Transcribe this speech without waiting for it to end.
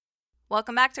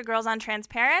Welcome back to Girls on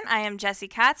Transparent. I am Jessie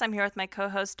Katz. I'm here with my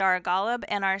co-host Darah Golub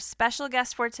and our special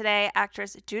guest for today,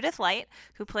 actress Judith Light,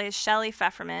 who plays Shelly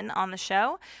Pfefferman on the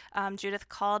show. Judith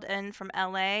called in from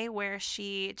LA, where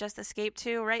she just escaped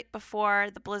to right before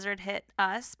the blizzard hit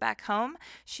us back home.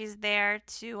 She's there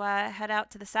to head out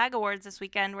to the SAG Awards this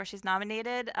weekend, where she's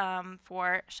nominated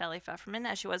for Shelly Pfefferman,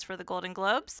 as she was for the Golden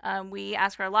Globes. We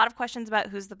ask her a lot of questions about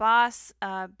who's the boss,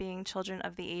 being children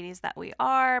of the 80s that we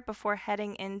are, before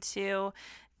heading into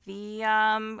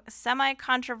the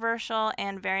semi-controversial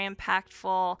and very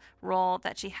impactful role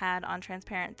that she had on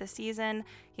Transparent this season.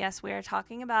 Yes, we are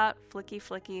talking about Flicky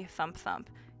Flicky Thump Thump.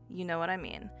 You know what I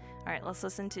mean. All right, let's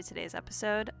listen to today's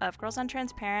episode of Girls on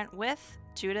Transparent with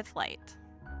Judith Light.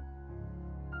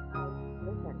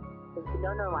 Listen,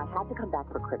 no, I had to come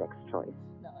back for Critics' Choice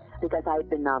because I had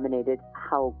been nominated.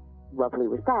 How lovely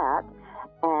was that?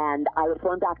 And I was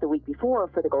flown back the week before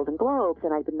for the Golden Globes,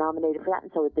 and I'd been nominated for that,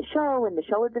 and so had the show, and the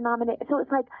show had been nominated. So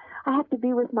it's like I have to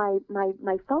be with my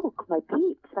folk, my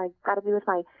peeps. I got to be with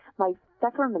my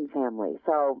Pfefferman family.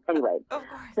 So anyway,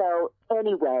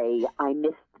 I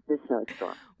missed the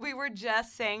snowstorm. We were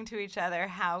just saying to each other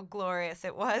how glorious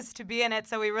it was to be in it,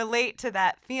 so we relate to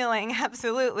that feeling,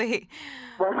 absolutely.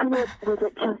 Well, was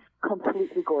it just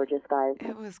completely gorgeous, guys?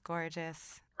 It was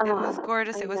gorgeous. It was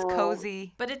gorgeous. It was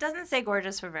cozy. But it doesn't stay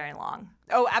gorgeous for very long.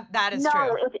 Oh, that is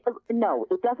true. No,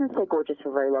 it doesn't stay gorgeous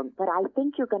for very long. But I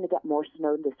think you're going to get more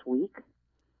snow this week,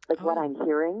 what I'm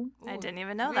hearing. I didn't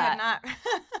even know that. Not.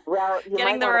 Well,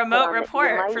 getting the remote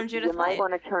report from Judith Light. You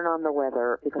might want to turn on the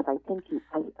weather because I think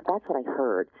that's what I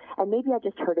heard. And maybe I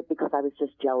just heard it because I was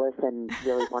just jealous and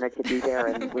really wanted to be there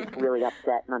and was really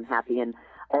upset and unhappy, and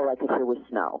all I could hear was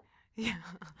snow. Yeah.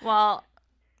 Well,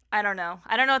 I don't know.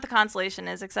 I don't know what the consolation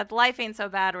is, except life ain't so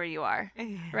bad where you are,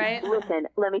 right? Listen,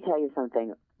 let me tell you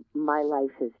something. My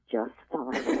life is just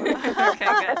fine. Okay,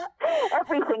 good.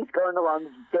 Everything's going along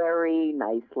very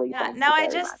nicely. Yeah. Now, I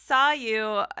just saw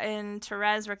you in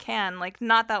Therese Racan,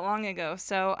 not that long ago,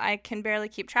 so I can barely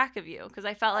keep track of you, because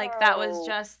I felt like that was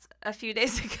just a few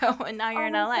days ago, and now you're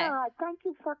in LA. God, thank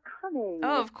you for coming.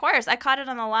 Oh, of course. I caught it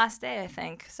on the last day, I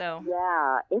think, so.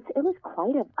 Yeah, it was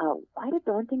quite a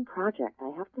daunting project,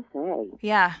 I have to say.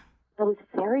 Yeah. It was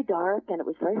very dark, and it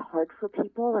was very hard for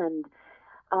people, and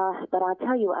but I'll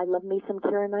tell you, I love me some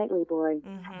Keira Knightley, boy.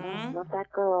 Mm-hmm. I love that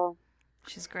girl.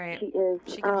 She's great. She is.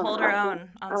 She can hold her own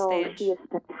on stage. Oh, she is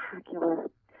spectacular.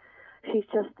 She's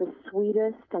just the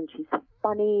sweetest, and she's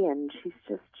funny, and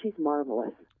she's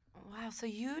marvelous. Wow, so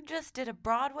you just did a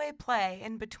Broadway play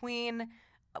in between.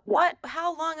 Yeah.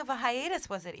 How long of a hiatus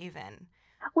was it even?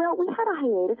 Well, we had a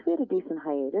hiatus. We had a decent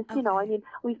hiatus. Okay.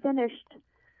 We finished.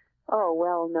 Oh,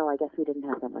 well, no, I guess we didn't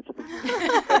have that much of a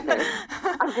hiatus.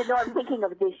 I'm thinking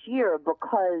of this year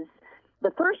because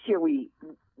the first year we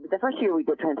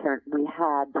did Transparent, we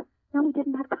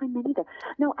didn't have time then either.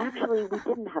 No, actually, we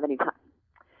didn't have any time.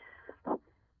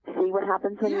 See what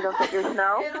happens when you don't get your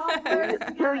snow?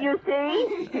 Do you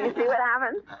see? Do you see what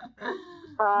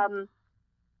happens?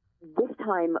 This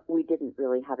time we didn't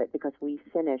really have it because we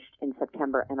finished in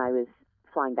September, and I was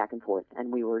flying back and forth,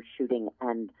 and we were shooting,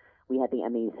 and we had the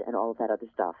Emmys and all of that other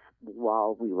stuff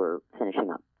while we were finishing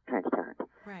up Transparent.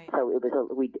 Right. So it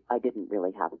was I didn't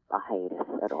really have a hiatus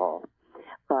at all.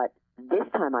 But this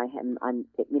time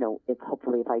if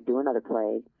hopefully if I do another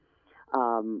play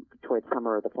towards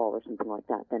summer or the fall or something like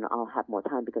that, then I'll have more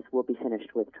time because we'll be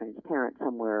finished with Transparent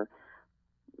somewhere,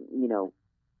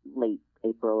 late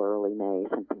April, early May,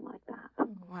 something like that.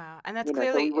 Wow, and that's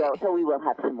clearly. So we will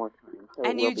have some more time. So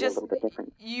and it will be a little bit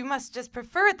different. You must just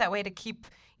prefer it that way to keep,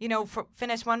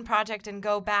 finish one project and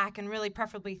go back, and really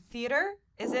preferably theater.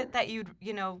 Is it that you'd,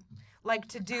 like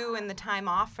to do in the time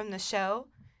off from the show?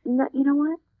 No, you know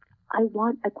what? I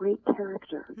want a great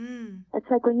character. Mm. It's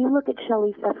like when you look at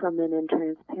Shelly Pfefferman in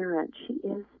Transparent, she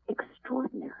is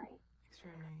extraordinary.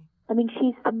 I mean,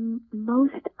 she's the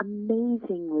most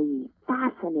amazingly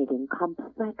fascinating,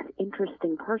 complex,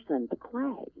 interesting person to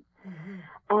play. Mm-hmm.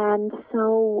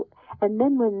 And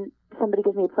then when somebody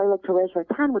gives me a play like Therese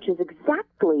Racan, which is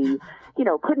exactly,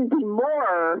 couldn't be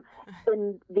more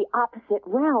in the opposite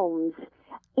realms,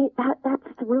 that's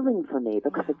thrilling for me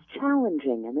because it's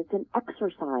challenging and it's an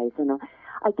exercise, and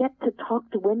I get to talk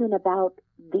to women about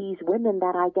these women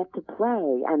that I get to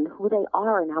play and who they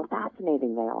are and how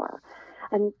fascinating they are.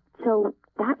 And so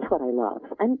that's what I love.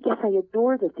 And yes, I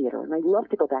adore the theater, and I love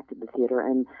to go back to the theater,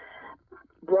 and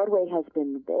Broadway has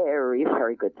been very,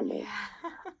 very good to me.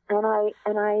 And I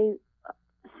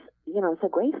so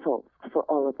grateful for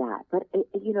all of that. But,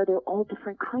 they're all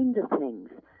different kinds of things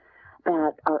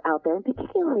that are out there. And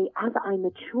particularly as I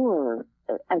mature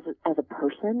as a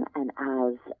person and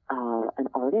as an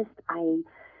artist,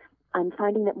 I'm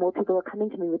finding that more people are coming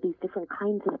to me with these different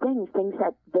kinds of things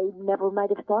that they never might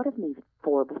have thought of me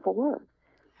for before.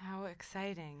 How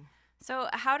exciting. So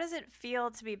how does it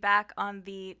feel to be back on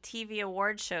the TV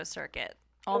awards show circuit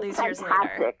all these years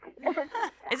Fantastic. later?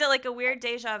 Is it like a weird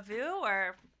deja vu,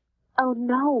 or? Oh,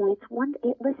 no.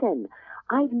 Listen,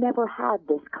 I've never had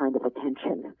this kind of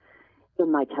attention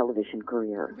in my television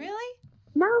career. Really?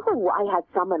 No, I had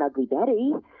some on Ugly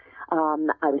Betty.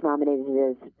 I was nominated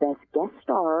as Best Guest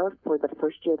Star for the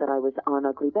first year that I was on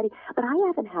Ugly Betty, but I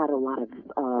haven't had a lot of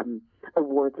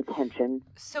awards attention.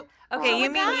 So, okay, you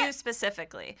mean you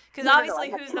specifically? Because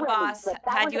obviously Who's the Boss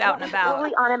had you out and about.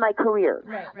 Early on in my career.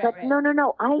 Right.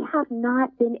 No. I have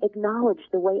not been acknowledged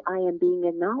the way I am being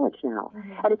acknowledged now.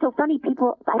 Mm-hmm. And it's so funny,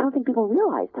 I don't think people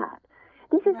realize that.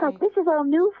 This is all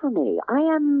new for me.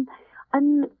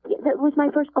 It was my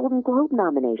first Golden Globe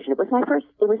nomination. It was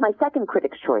my second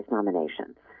Critics' Choice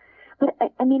nomination. But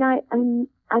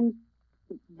I'm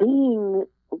being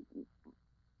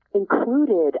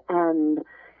included and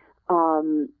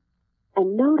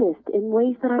noticed in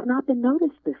ways that I've not been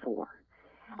noticed before.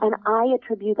 And I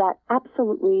attribute that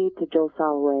absolutely to Joe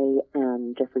Soloway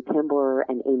and Jeffrey Tambor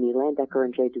and Amy Landecker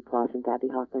and Jay Duplass and Gabby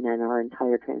Hoffman and our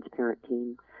entire Transparent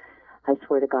team. I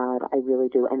swear to God, I really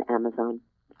do. And Amazon.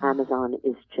 Amazon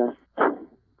is just,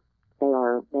 they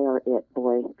are it,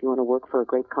 boy. If you want to work for a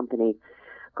great company,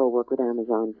 go work with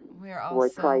Amazon. We're also... Roy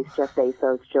Price, Jeff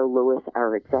Bezos, Joe Lewis,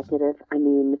 our executive. I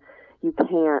mean, you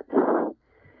can't,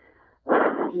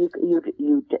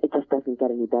 it just doesn't get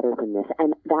any better than this.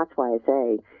 And that's why I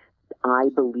say, I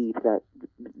believe that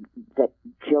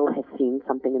Joe has seen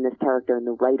something in this character, and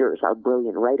the writers, our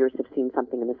brilliant writers, have seen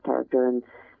something in this character, and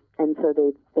so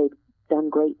they've done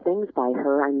great things by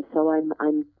her, and so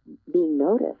I'm being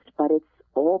noticed. But it's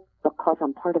all because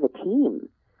I'm part of a team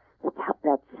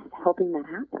that's helping that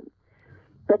happen.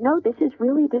 But no, this is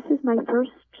my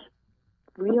first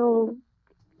real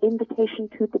invitation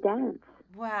to the dance.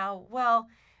 Wow. Well,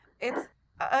 it's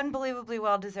unbelievably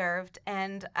well-deserved,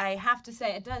 and I have to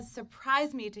say, it does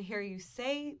surprise me to hear you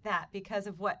say that because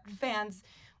of what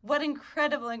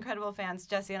incredible, incredible fans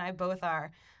Jessie and I both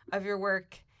are of your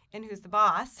work in Who's the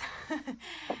Boss.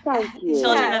 Thank you.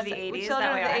 Children of the 80s. Children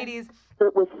of the 80s.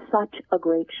 It was such a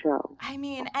great show. I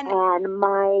mean, and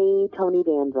my Tony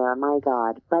Danza, my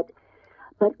God. But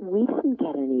we didn't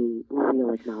get any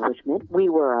real acknowledgement. We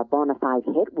were a bona fide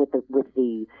hit with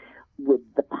the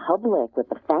public, with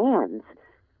the fans.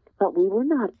 But we were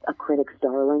not a critic's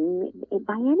darling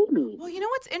by any means. Well, you know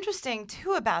what's interesting,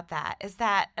 too, about that is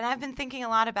that, and I've been thinking a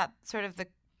lot about sort of the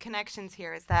connections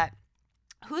here, is that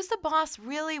Who's the Boss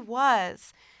really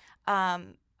was a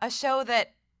show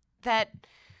that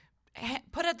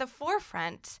put at the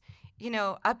forefront,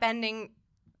 upending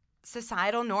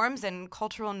societal norms and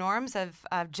cultural norms of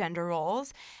gender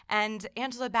roles. And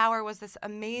Angela Bauer was this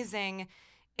amazing,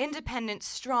 independent,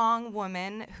 strong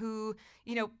woman who,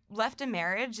 left a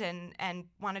marriage and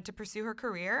wanted to pursue her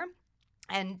career.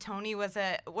 And Tony was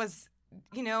a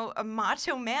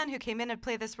macho man who came in and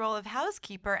played this role of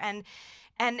housekeeper. And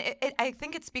I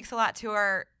think it speaks a lot to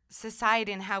our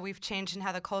society and how we've changed and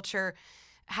how the culture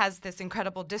has this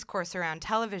incredible discourse around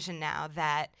television now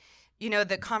that,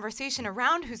 the conversation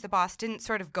around Who's the Boss didn't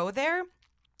sort of go there,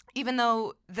 even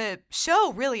though the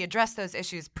show really addressed those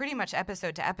issues pretty much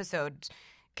episode to episode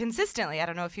consistently. I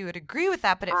don't know if you would agree with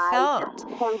that, but it felt.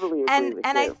 I totally agree with you.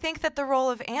 And I think that the role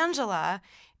of Angela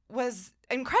was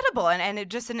incredible and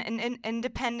just an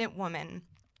independent woman.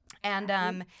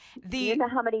 And you know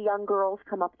how many young girls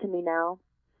come up to me now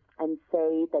and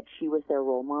say that she was their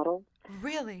role model?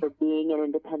 Really? For being an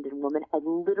independent woman,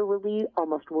 and literally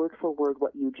almost word for word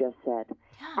what you just said.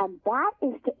 Yeah. And that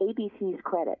is to ABC's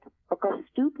credit, because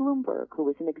Stu Bloomberg, who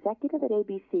was an executive at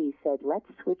ABC, said, let's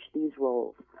switch these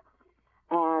roles.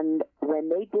 And when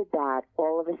they did that,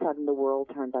 all of a sudden the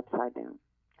world turned upside down.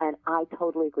 And I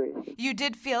totally agree with you. You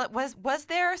did feel it. Was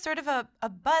there sort of a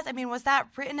buzz? I mean, was that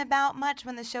written about much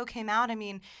when the show came out? I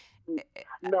mean...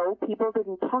 No, people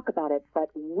didn't talk about it, but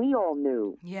we all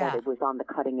knew that it was on the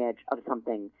cutting edge of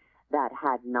something that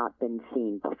had not been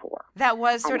seen before. That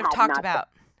was sort of talked about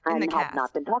in the cast. And had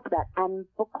not been talked about. And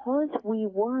because we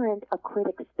weren't a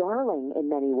critic's darling in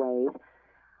many ways,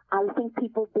 I think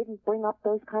people didn't bring up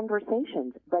those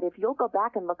conversations. But if you'll go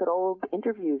back and look at old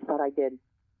interviews that I did,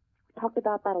 I talked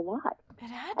about that a lot. It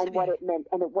had to and what it meant,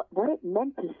 and what it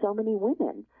meant to so many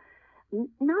women.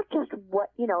 Not just what,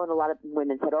 and a lot of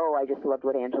women said, oh, I just loved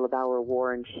what Angela Bauer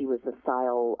wore and she was a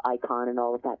style icon and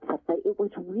all of that stuff. But it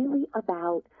was really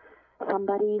about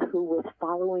somebody who was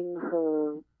following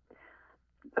her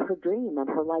her dream and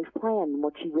her life plan and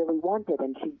what she really wanted,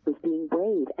 and she was being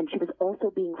brave, and she was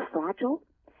also being fragile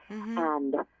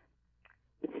and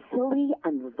silly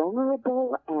and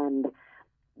vulnerable and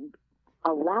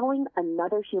allowing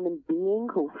another human being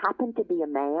who happened to be a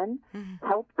man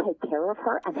help take care of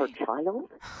her and her child,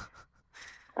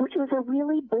 which was a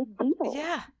really big deal.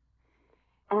 Yeah.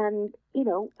 And, you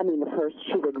know, I mean, at first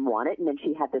she didn't want it, and then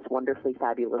she had this wonderfully,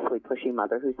 fabulously pushy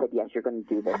mother who said, yes, you're going to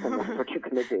do this, and this is what you're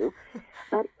going to do.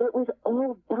 But it was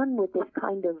all done with this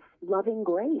kind of loving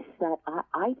grace that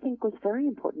I think was very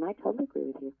important. I totally agree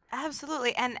with you.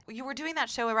 Absolutely. And you were doing that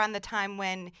show around the time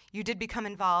when you did become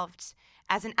involved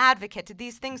as an advocate. Did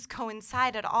these things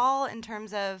coincide at all in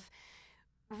terms of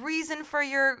reason for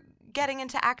your getting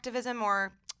into activism,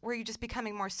 or were you just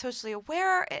becoming more socially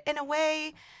aware in a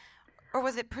way? Or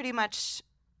was it pretty much?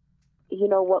 You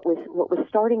know, what was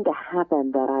starting to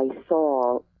happen that I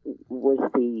saw was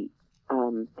the,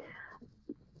 and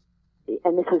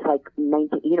this was like we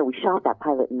shot that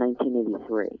pilot in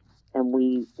 1983, and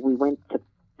we went to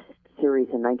series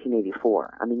in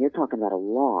 1984. I mean, you're talking about a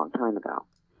long time ago.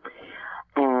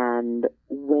 And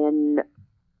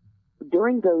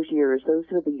during those years, those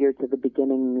were the years of the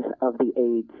beginnings of the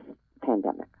AIDS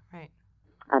pandemic. Right.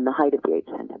 And the height of the AIDS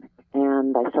pandemic.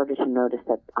 And I started to notice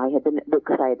that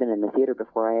because I had been in the theater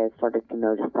before, I had started to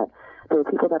notice that there were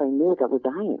people that I knew that were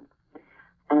dying.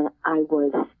 And I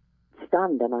was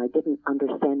stunned, and I didn't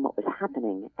understand what was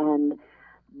happening. And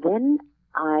then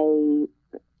I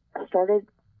started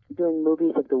doing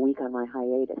movies of the week on my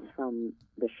hiatus from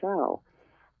the show.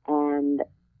 And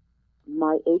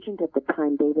my agent at the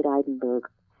time, David Eidenberg,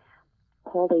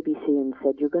 called ABC and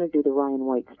said, you're going to do the Ryan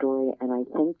White story, and I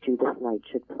think Judith Light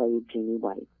should play Jeannie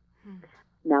White.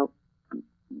 Now,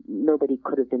 nobody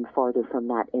could have been farther from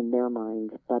that in their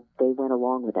minds, but they went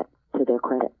along with it, to their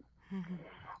credit.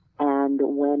 And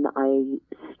when I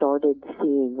started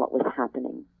seeing what was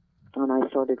happening, and I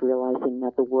started realizing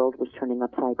that the world was turning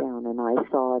upside down, and I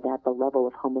saw that the level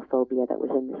of homophobia that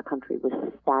was in this country was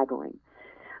staggering.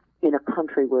 In a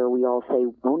country where we all say,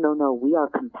 oh, no, we are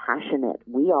compassionate,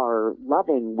 we are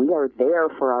loving, we are there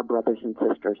for our brothers and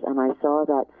sisters. And I saw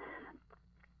that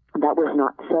was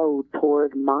not so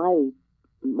toward my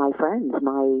friends,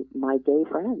 my gay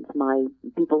friends, my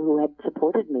people who had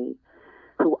supported me,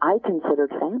 who I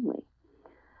considered family.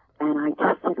 And I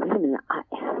just said, wait a minute,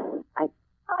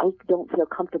 I don't feel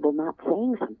comfortable not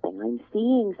saying something. I'm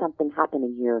seeing something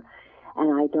happening here,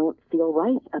 and I don't feel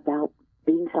right about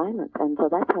being silent. And so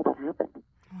that's how that happened.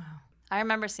 Wow. I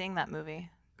remember seeing that movie.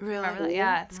 Really? Remember that?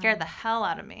 Yeah, it scared the hell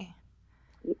out of me.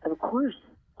 Of course.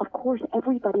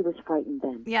 Everybody was frightened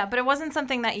then. Yeah, but it wasn't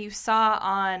something that you saw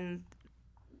on,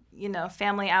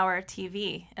 Family Hour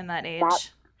TV in that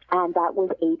age. That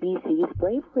was ABC's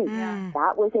bravery.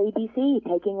 That was ABC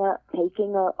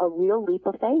taking a real leap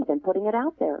of faith and putting it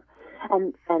out there.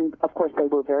 And of course they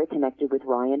were very connected with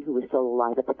Ryan, who was still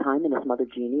alive at the time, and his mother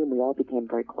Jeannie, and we all became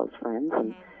very close friends.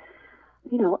 And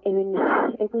there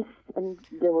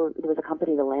was a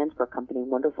company, the Landsberg Company,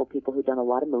 wonderful people who'd done a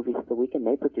lot of movies of the week, and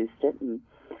they produced it, and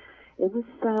it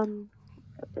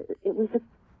was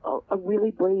a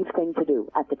really brave thing to do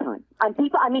at the time. And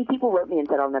people wrote me and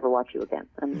said, "I'll never watch you again."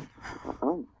 And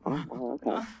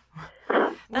okay.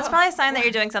 That's probably a sign that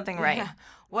you're doing something right. Yeah.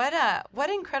 What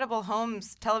incredible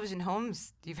television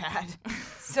homes you've had.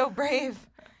 So brave.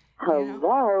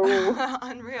 Hello.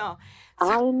 Unreal.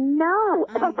 I know.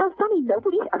 That's so funny.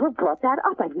 Nobody's ever brought that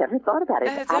up. I've never thought about it.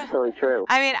 It's absolutely true.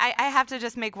 I mean, I have to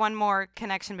just make one more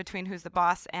connection between Who's the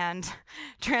Boss and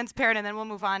Transparent, and then we'll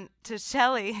move on to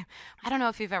Shelly. I don't know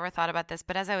if you've ever thought about this,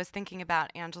 but as I was thinking about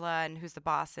Angela and Who's the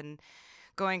Boss and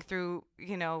going through,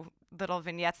 little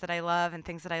vignettes that I love and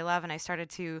things that I love, and I started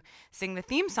to sing the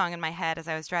theme song in my head as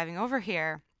I was driving over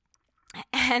here,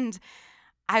 and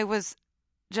I was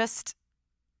just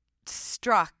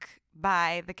struck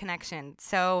by the connection.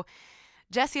 So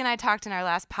Jessie and I talked in our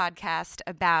last podcast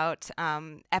about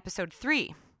episode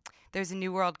 3, There's a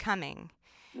New World Coming,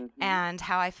 and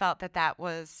how I felt that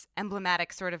was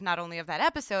emblematic sort of not only of that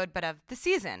episode, but of the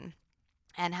season,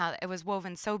 and how it was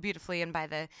woven so beautifully in by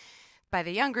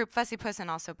the young group Fussy Puss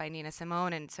and also by Nina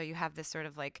Simone. And so you have this sort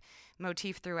of like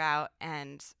motif throughout,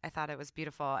 and I thought it was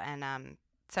beautiful. And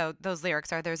so those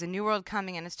lyrics are, there's a new world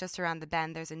coming and it's just around the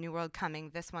bend. There's a new world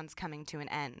coming. This one's coming to an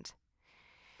end.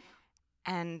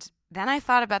 And then I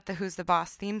thought about the Who's the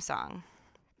Boss theme song.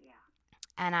 Yeah.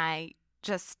 And I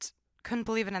just couldn't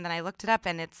believe it. And then I looked it up,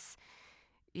 and it's,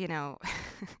 Sing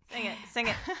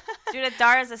it. Judith,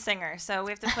 Darah's a singer, so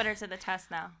we have to put her to the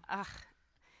test now.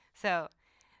 So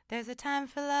there's a time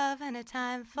for love and a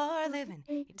time for living.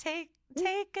 You take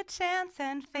a chance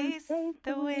and face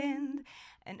the wind.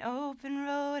 An open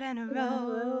road and a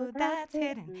road that's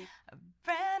hidden. A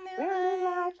brand new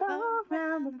life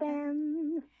around the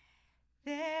bend.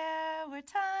 There were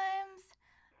times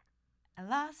I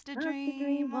lost a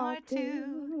dream or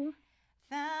two.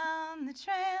 Found the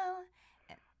trail.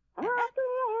 At the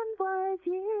end was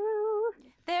you.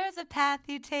 There's a path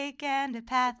you take and a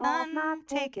path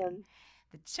untaken.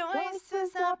 The choice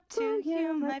is up to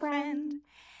you, my friend.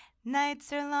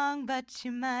 Nights are long, but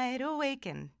you might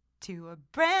awaken to a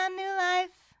brand new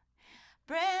life,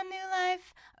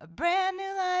 a brand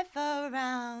new life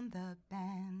around the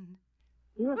bend.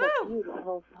 You have a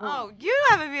beautiful voice. Oh, you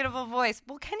have a beautiful voice.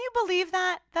 Well, can you believe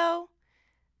that, though?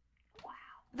 Wow.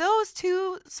 Those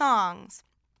two songs.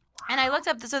 Wow. And I looked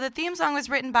up, so the theme song was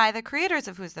written by the creators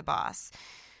of Who's the Boss,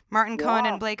 Martin Cohen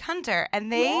and Blake Hunter,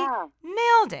 and they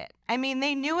nailed it. I mean,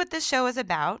 they knew what this show was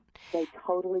about. They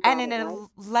totally got and in a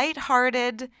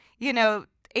lighthearted,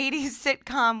 80s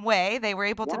sitcom way, they were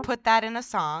able to put that in a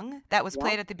song that was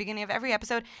played at the beginning of every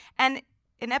episode. And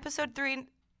in episode 3,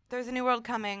 There's a New World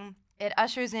Coming, it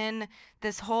ushers in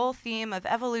this whole theme of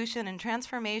evolution and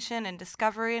transformation and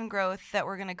discovery and growth that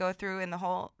we're going to go through in the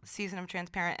whole season of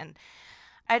Transparent. And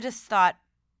I just thought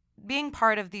being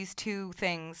part of these two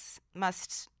things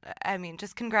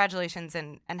just congratulations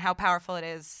and how powerful it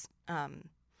is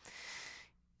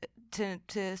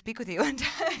to speak with you and to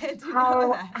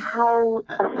know that. How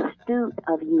astute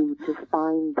of you to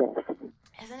find this.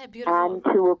 Isn't it beautiful? And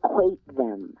to equate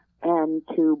them and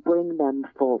to bring them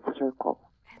full circle.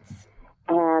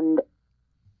 And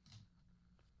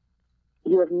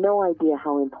you have no idea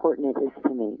how important it is to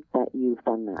me that you've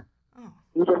done that. Oh.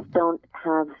 You just don't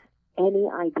have any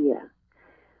idea.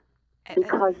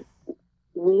 Because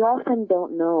we often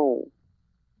don't know.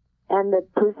 And the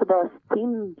Who's the Boss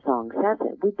theme song says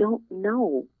it. We don't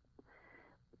know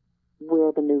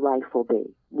where the new life will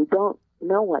be. We don't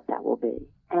know what that will be.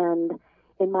 And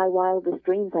in my wildest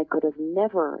dreams, I could have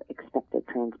never expected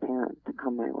Transparent to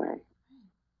come my way.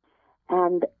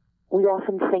 And we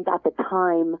often think at the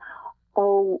time,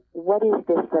 oh, what is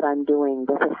this that I'm doing?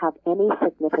 Does it have any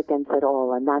significance at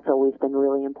all? And that's always been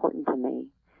really important to me.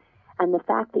 And the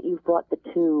fact that you've brought the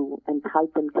two and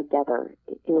tied them together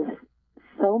is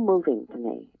so moving to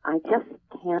me. I just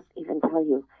can't even tell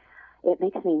you. It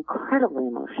makes me incredibly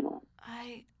emotional.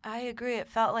 I agree. It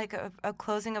felt like a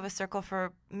closing of a circle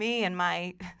for me and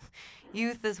my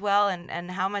youth as well,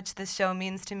 and how much this show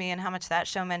means to me and how much that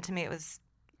show meant to me. It was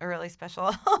a really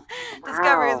special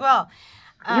discovery as well.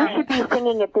 You should be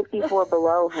singing at 54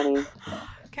 Below, honey.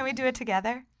 Can we do it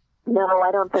together? No,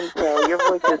 I don't think so. Your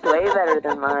voice is way better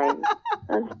than mine.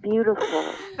 That's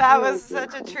beautiful. That was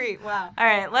such a treat. Wow. All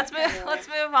right, let's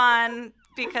move on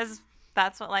because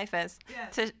that's what life is.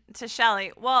 Yes. To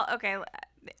Shelly. Well, okay.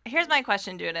 Here's my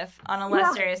question, Judith. On a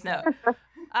less serious note,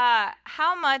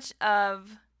 how much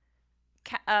of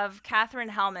Katherine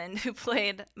Hellman, who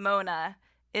played Mona,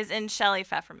 is in Shelly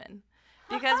Pfefferman?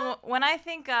 Because when I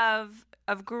think of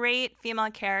great female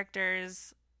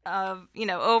characters of,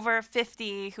 over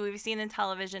 50 who we've seen in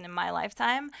television in my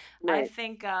lifetime, I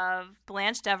think of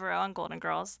Blanche Devereaux on Golden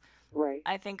Girls. Right.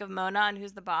 I think of Mona on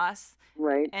Who's the Boss.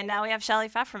 Right. And now we have Shelly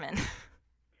Pfefferman.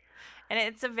 And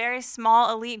it's a very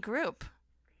small elite group.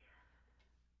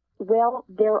 Well,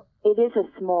 it is a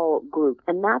small group,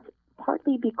 and that's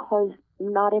partly because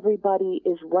not everybody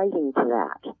is writing to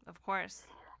that. Of course.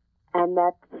 And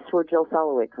that's where Jill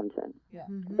Soloway comes in. Yeah.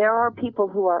 Mm-hmm. There are people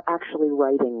who are actually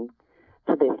writing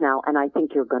to this now, and I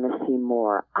think you're going to see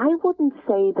more. I wouldn't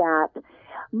say that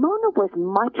Mona was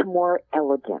much more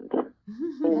elegant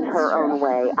in her own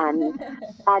way,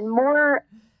 and more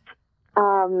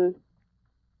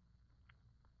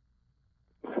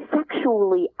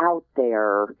sexually out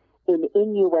there in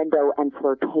innuendo and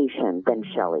flirtation than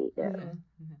Shelley is. Mm-hmm.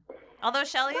 Although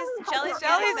Shelly's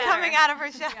coming out of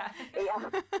her shell. Yeah.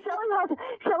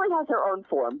 Shelley has her own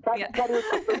form, but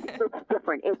it's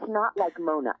different. It's not like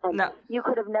Mona. And you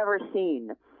could have never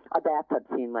seen a bathtub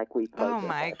scene like we played. Oh,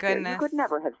 my goodness. You could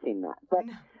never have seen that. But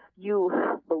you,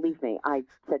 believe me, I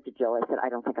said to Jill, I said, I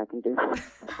don't think I can do this.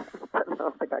 I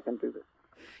don't think I can do this.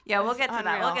 Yeah, we'll get to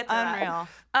that. We'll get to that.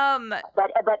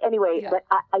 But anyway, but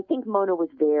I think Mona was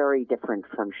very different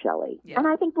from Shelley, and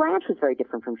I think Blanche was very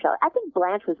different from Shelley. I think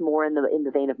Blanche was more in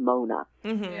the vein of Mona.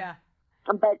 Mm-hmm. Yeah.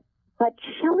 But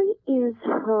Shelley is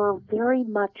her very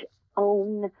much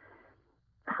own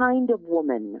kind of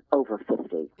woman over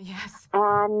 50. Yes.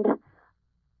 And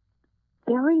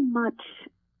very much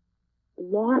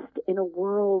lost in a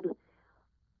world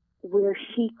where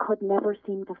she could never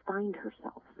seem to find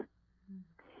herself.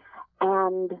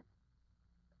 And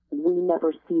we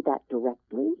never see that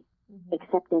directly,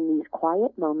 except in these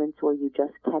quiet moments where you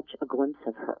just catch a glimpse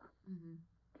of her. Mm-hmm.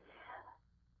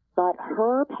 But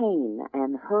her pain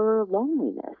and her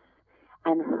loneliness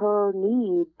and her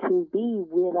need to be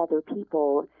with other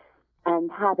people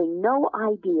and having no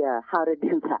idea how to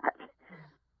do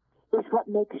that is what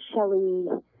makes Shelly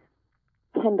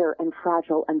tender and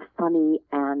fragile and funny,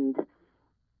 and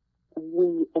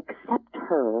we accept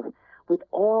her with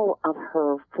all of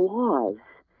her flaws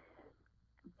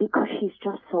because she's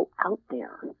just so out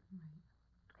there.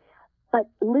 But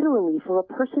literally, for a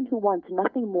person who wants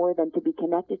nothing more than to be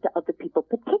connected to other people,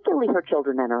 particularly her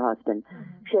children and her husband,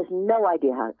 she has no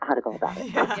idea how to go about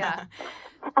it. Yeah.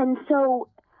 And so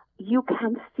you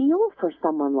can feel for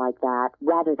someone like that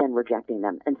rather than rejecting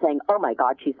them and saying, oh, my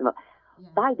God, she's the most... Yeah.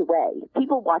 By the way,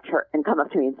 people watch her and come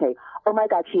up to me and say, oh, my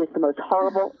God, she is the most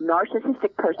horrible,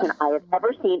 narcissistic person I have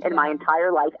ever seen in my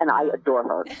entire life, and I adore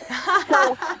her.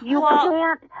 So you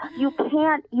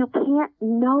can't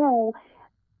know.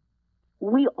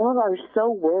 We all are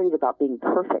so worried about being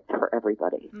perfect for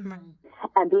everybody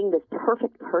and being this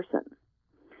perfect person.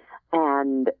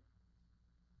 And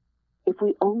if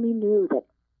we only knew that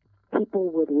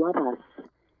people would love us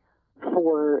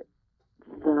for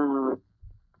the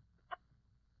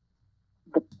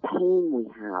pain we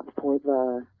have, for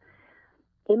the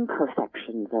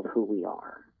imperfections of who we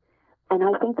are. And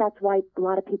I think that's why a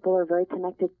lot of people are very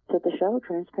connected to the show,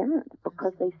 Transparent,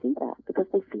 because they see that, because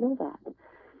they feel that.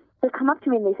 They come up to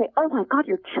me and they say, oh, my God,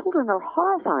 your children are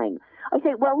horrifying. I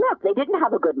say, well, look, they didn't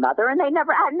have a good mother, and they didn't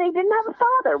have a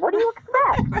father. What do you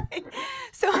expect? Right.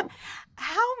 So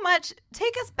how much,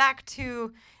 take us back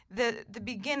to the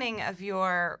beginning of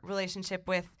your relationship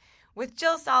with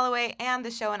Jill Soloway and the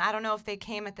show, and I don't know if they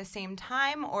came at the same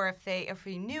time or if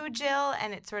you knew Jill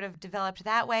and it sort of developed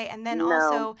that way. And then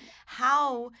also,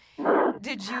 how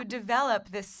did you develop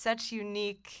this such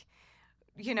unique,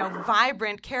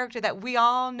 vibrant character that we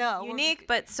all know? Unique,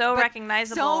 but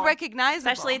recognizable. So recognizable.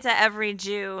 Especially to every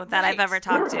Jew that I've ever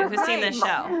talked to who's seen this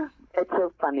show. It's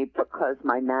so funny because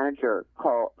my manager,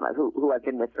 who I've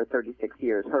been with for 36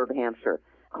 years, Herb Hampshire,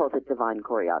 calls it divine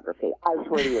choreography. I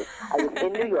swear to you. I was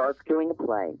in New York doing a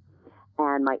play,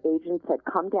 and my agent said,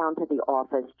 come down to the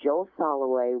office. Jill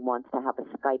Soloway wants to have a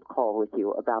Skype call with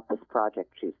you about this project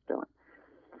she's doing.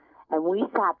 And we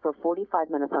sat for 45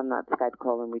 minutes on that Skype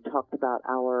call, and we talked about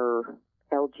our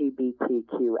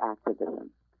LGBTQ activism.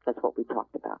 That's what we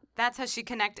talked about. That's how she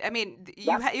connected. I mean,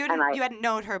 you hadn't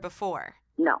known her before.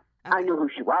 No. Okay. I knew who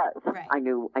she was. Right. I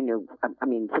knew.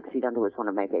 6 Feet Under was one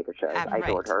of my favorite shows. I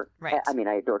adored her. Right.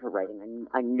 I adored her writing, and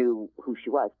I knew who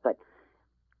she was. But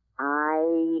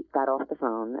I got off the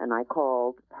phone, and I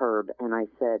called Herb, and I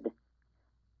said,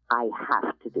 I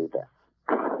have to do this.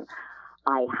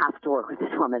 I have to work with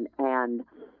this woman. And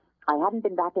I hadn't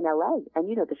been back in L.A., and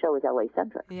the show is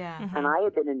L.A.-centric. Yeah. Mm-hmm. And I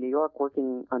had been in New York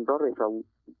working on Broadway for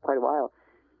quite a while,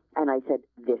 and I said,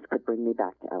 this could bring me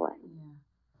back to L.A. Yeah.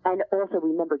 And also,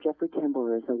 remember, Jeffrey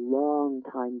Tambor is a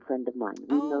long-time friend of mine.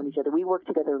 We've known each other. We worked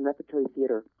together in repertory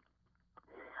theater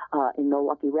in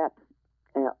Milwaukee Rep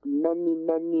many,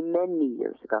 many, many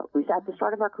years ago. We sat at the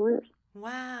start of our careers.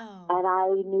 Wow. And I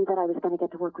knew that I was going to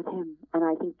get to work with him. And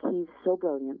I think he's so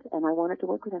brilliant, and I wanted to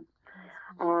work with him.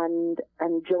 And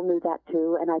Jill knew that,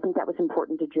 too. And I think that was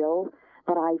important to Jill,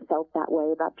 that I felt that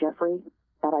way about Jeffrey,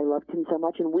 that I loved him so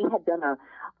much. And we had done a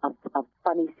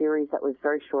funny series that was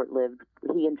very short-lived.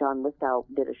 He and John Lithgow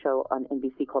did a show on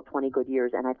NBC called 20 Good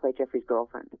Years, and I played Jeffrey's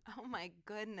girlfriend. Oh, my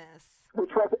goodness. Which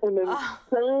was an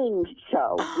insane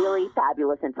show, really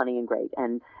fabulous and funny and great.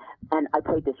 And I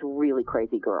played this really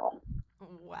crazy girl.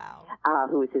 Wow.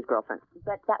 Who was his girlfriend.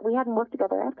 But that we hadn't worked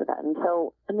together after that. And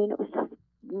so, it was just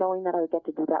knowing that I would get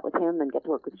to do that with him and get to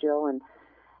work with Jill. And,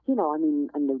 I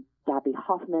knew Gabby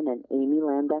Hoffman and Amy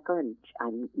Landecker, and I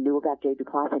knew about Jay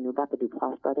Duplass. I knew about the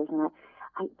Duplass brothers. And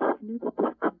I just knew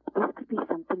that this could be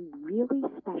something really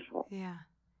special. Yeah.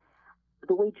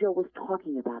 The way Jill was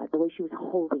talking about it, the way she was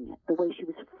holding it, the way she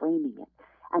was framing it,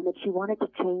 and that she wanted to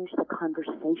change the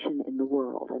conversation in the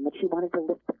world, and that she wanted to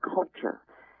lift the culture.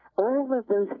 All of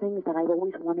those things that I've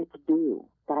always wanted to do,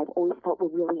 that I've always felt were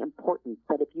really important,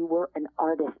 that if you were an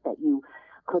artist, that you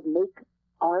could make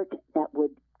art that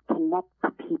would connect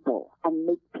to people and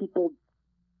make people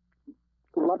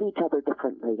love each other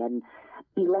differently and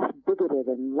be less bigoted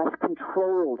and less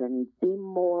controlled and be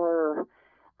more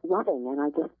loving. And I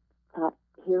just thought,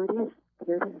 here it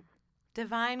is.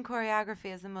 Divine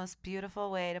choreography is the most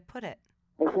beautiful way to put it.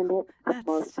 Isn't it the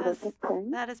most perfect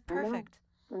thing? That is perfect.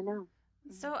 I know.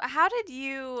 So how did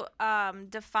you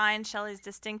define Shelly's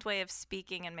distinct way of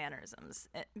speaking and mannerisms?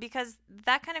 Because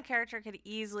that kind of character could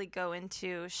easily go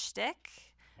into shtick.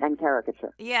 And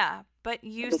caricature. Yeah, But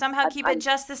you somehow keep it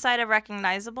just the side of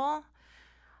recognizable.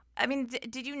 I mean,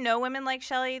 did you know women like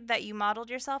Shelly that you modeled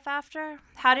yourself after?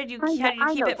 How did you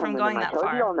keep it from going that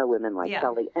far? We all know women like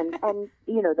Shelly, and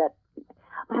you know that.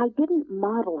 But I didn't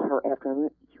model her after her.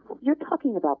 You're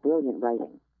talking about brilliant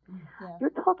writing. Yeah.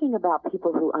 You're talking about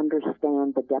people who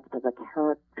understand the depth of a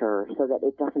character so that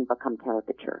it doesn't become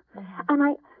caricature. Mm-hmm. And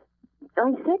I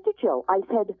said to Jill, I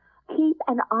said, keep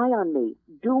an eye on me.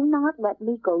 Do not let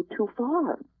me go too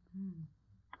far. Mm.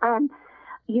 And,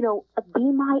 you know,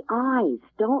 be my eyes.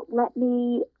 Don't let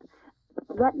me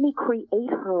create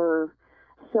her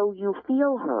so you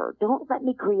feel her. Don't let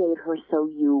me create her so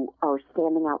you are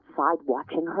standing outside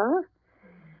watching her.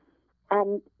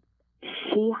 And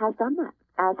she has done that,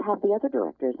 as have the other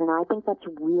directors. And I think that's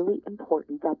really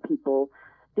important that people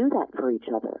do that for each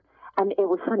other. And it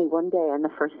was funny, one day in the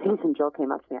first season, Jill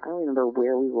came up to me. I don't remember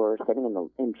where we were, sitting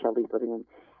in Shelly's living room.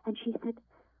 And she said,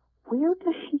 where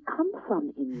does she come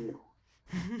from in you?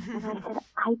 And I said,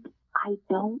 I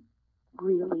don't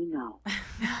really know.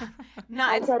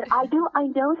 I said, I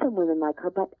know some women like her,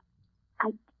 but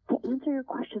to answer your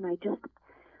question, I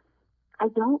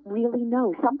don't really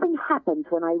know. Something happens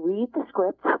when I read the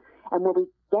scripts, and when we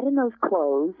get in those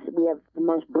clothes, we have the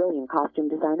most brilliant costume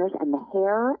designers, and the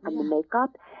hair and the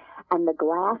makeup and the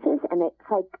glasses, and it's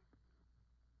like,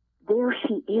 there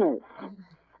she is.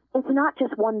 It's not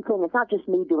just one thing. It's not just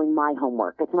me doing my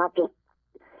homework. It's not just,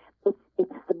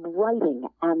 it's the writing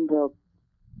and the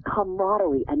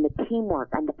camaraderie and the teamwork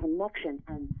and the connection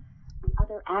and the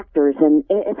other actors. And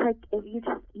it's like, if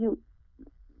you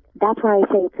that's why I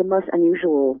say it's the most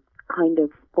unusual kind of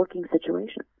working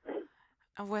situation.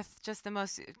 With just the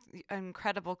most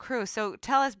incredible crew. So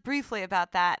tell us briefly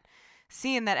about that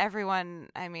scene that everyone,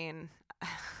 I mean,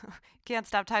 can't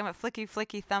stop talking about flicky,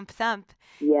 flicky, thump, thump.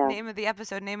 Yeah. Name of the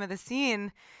episode, name of the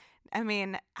scene. I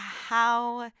mean,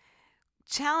 how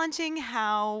challenging,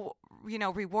 how,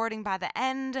 rewarding by the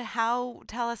end.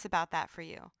 Tell us about that for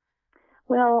you.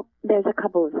 Well, there's a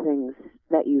couple of things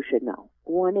that you should know.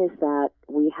 One is that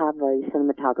we have a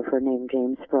cinematographer named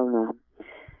James Frona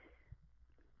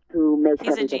who makes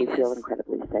everybody feel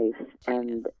incredibly safe.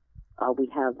 And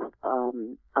we have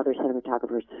other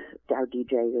cinematographers. Our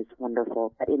DJ is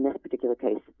wonderful. But in this particular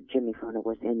case, Jimmy Frona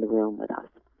was in the room with us.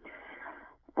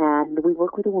 And we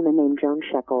work with a woman named Joan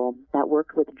Shekel that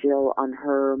worked with Jill on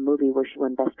her movie where she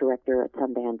won Best Director at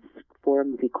Sundance for a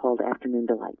movie called Afternoon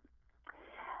Delight.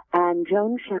 And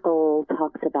Joan Shekel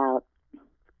talks about,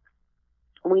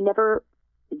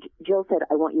 Jill said,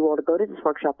 I want you all to go to this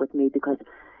workshop with me because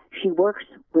she works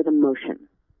with emotion.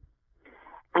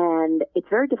 And it's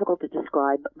very difficult to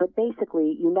describe, but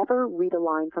basically you never read a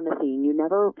line from a scene. You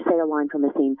never say a line from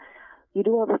a scene. You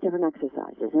do all these different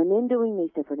exercises. And in doing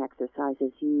these different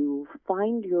exercises, you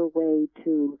find your way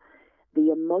to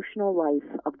the emotional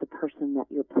life of the person that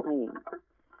you're playing,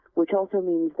 which also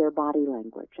means their body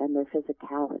language and their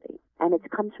physicality. And it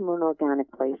comes from an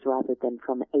organic place rather than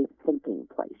from a thinking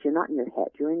place. You're not in your head.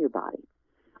 You're in your body.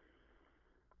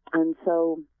 And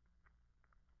so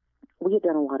we had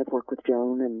done a lot of work with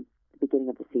Joan in the beginning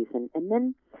of the season. And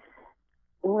then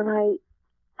when I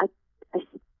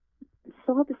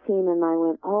saw the scene and I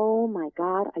went, oh, my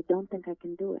God, I don't think I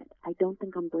can do it. I don't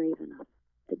think I'm brave enough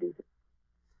to do this.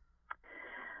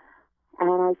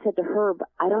 And I said to Herb,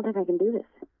 I don't think I can do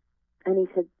this. And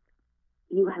he said,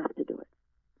 you have to do it.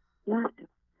 You have to.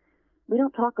 We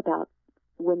don't talk about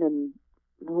women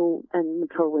and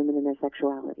mature women in their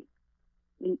sexuality.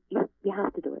 You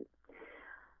have to do it.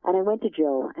 And I went to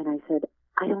Jill and I said,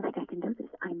 I don't think I can do this.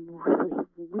 I'm really,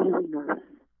 really nervous.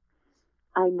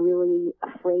 I'm really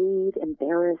afraid,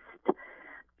 embarrassed.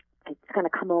 It's going to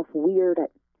come off weird.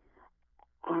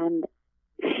 And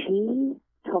she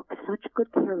took such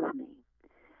good care of me.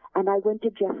 And I went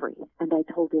to Jeffrey, and I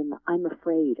told him, I'm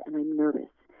afraid, and I'm nervous.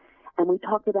 And we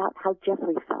talked about how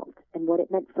Jeffrey felt and what it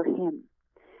meant for him.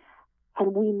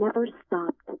 And we never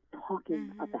stopped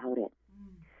talking about it.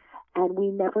 And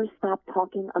we never stopped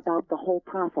talking about the whole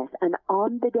process. And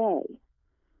on the day,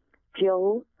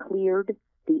 Jill cleared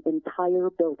the entire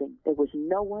building. There was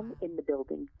no one in the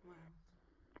building.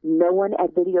 No one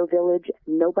at Video Village,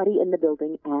 nobody in the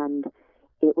building. And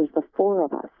it was the four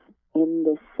of us in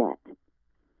this set.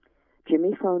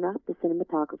 Jimmy Frona, the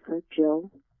cinematographer,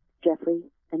 Jill, Jeffrey,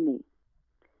 and me.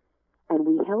 And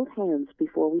we held hands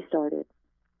before we started.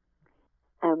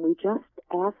 And we just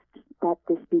asked that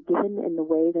this be given in the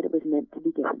way that it was meant to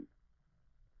be given.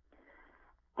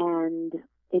 And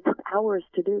it took hours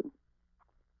to do.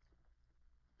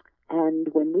 And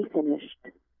when we finished,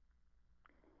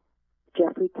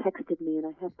 Jeffrey texted me, and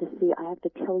I have to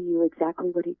tell you exactly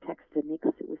what he texted me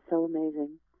because it was so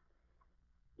amazing.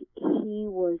 he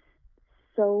was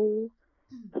so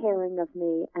caring of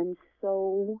me and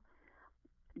so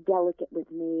delicate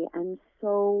with me and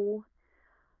so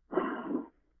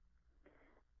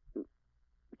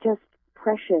just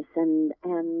precious and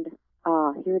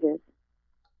here it is.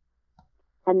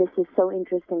 And this is so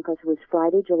interesting because it was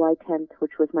Friday, July 10th,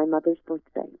 which was my mother's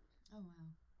birthday. Oh, wow.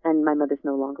 And my mother's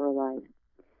no longer alive.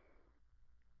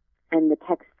 And the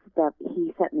text that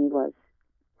he sent me was,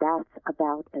 "That's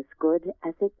about as good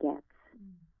as it gets. ...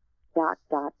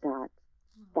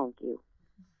 Thank you."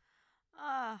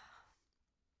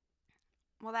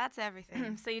 Well, that's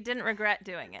everything. So you didn't regret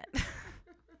doing it.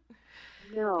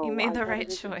 No. You made the right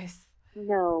choice.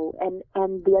 No.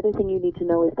 And the other thing you need to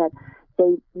know is that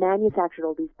they manufactured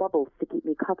all these bubbles to keep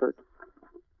me covered.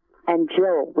 And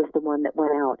Jill was the one that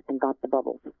went out and got the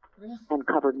bubbles and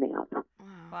covered me up.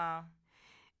 Wow.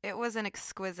 It was an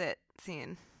exquisite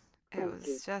scene. It Thank was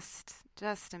you.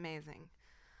 just amazing.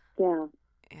 Yeah.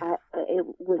 Yeah. It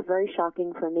was very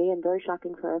shocking for me and very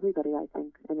shocking for everybody, I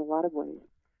think, in a lot of ways.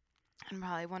 And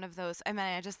probably one of those, I mean,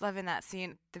 I just love in that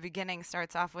scene, the beginning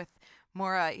starts off with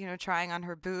Maura, trying on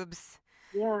her boobs.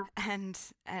 Yeah. And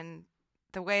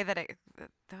the way that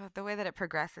it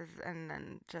progresses and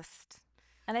then just.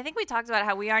 And I think we talked about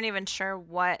how we aren't even sure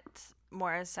what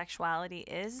Maura's sexuality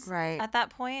is at that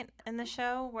point in the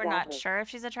show. We're not sure if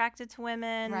she's attracted to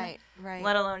women, right,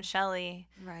 let alone Shelly.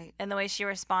 Right. And the way she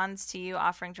responds to you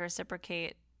offering to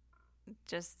reciprocate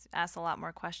just asks a lot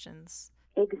more questions.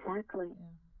 Exactly.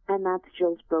 Yeah. And that's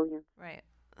Jill's brilliance. Right.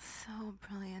 So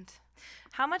brilliant.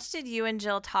 How much did you and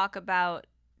Jill talk about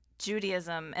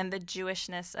Judaism and the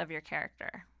Jewishness of your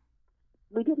character?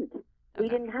 We didn't. We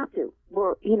didn't have to.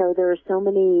 There's so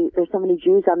many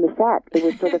Jews on the set. It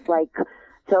was sort of like,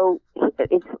 so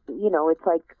it's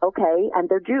like, okay, and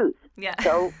they're Jews. Yeah.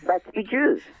 So let's be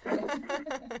Jews. You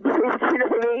know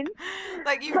what I mean?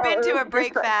 Like you've been to a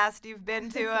breakfast, you've been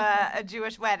to a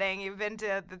Jewish wedding, you've done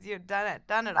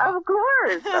it all. Of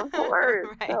course.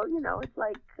 Right. So, it's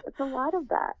like, it's a lot of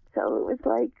that. So it was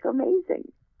like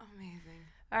amazing. All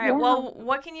right. Yeah. Well,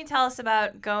 what can you tell us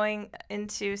about going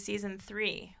into season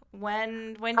 3?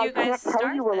 When do you guys start? I can't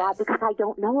tell you a lot because I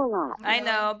don't know a lot. I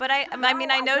know, but I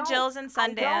know Jill's in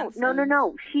Sundance.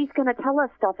 No. She's going to tell us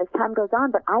stuff as time goes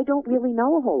on, but I don't really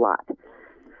know a whole lot.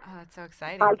 Oh, that's so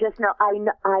exciting. I just know I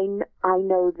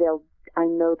know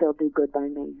they'll do good by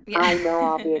me. Yeah. I know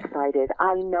I'll be excited.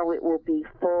 I know it will be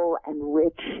full and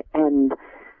rich and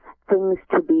things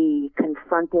to be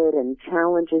confronted and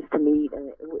challenges to meet.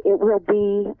 It will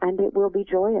be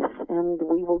joyous, and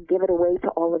we will give it away to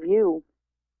all of you.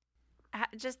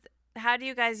 How do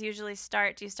you guys usually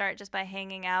start? Do you start just by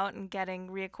hanging out and getting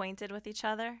reacquainted with each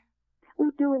other?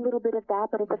 We do a little bit of that,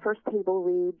 but at the first table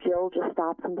read, Jill just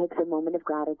stops and takes a moment of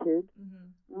gratitude.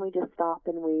 Mm-hmm. And we just stop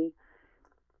and we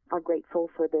are grateful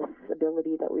for this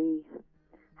ability that we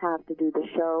have to do the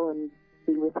show and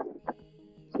be with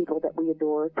people that we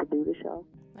adore to do the show.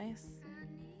 Nice.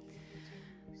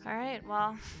 All right.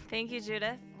 Well, thank you,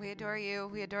 Judith. We adore you.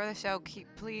 We adore the show.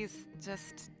 Please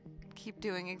just keep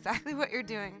doing exactly what you're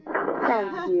doing.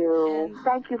 Thank you.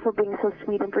 Thank you for being so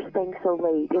sweet and for staying so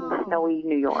late in snowy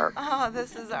New York. Oh,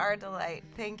 this is our delight.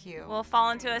 Thank you. We'll fall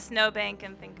into a snowbank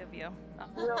and think of you.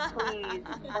 We'll please.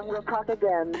 And we'll talk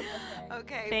again.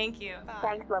 Okay. Thank you. Bye.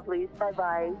 Thanks, lovelies.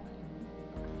 Bye-bye.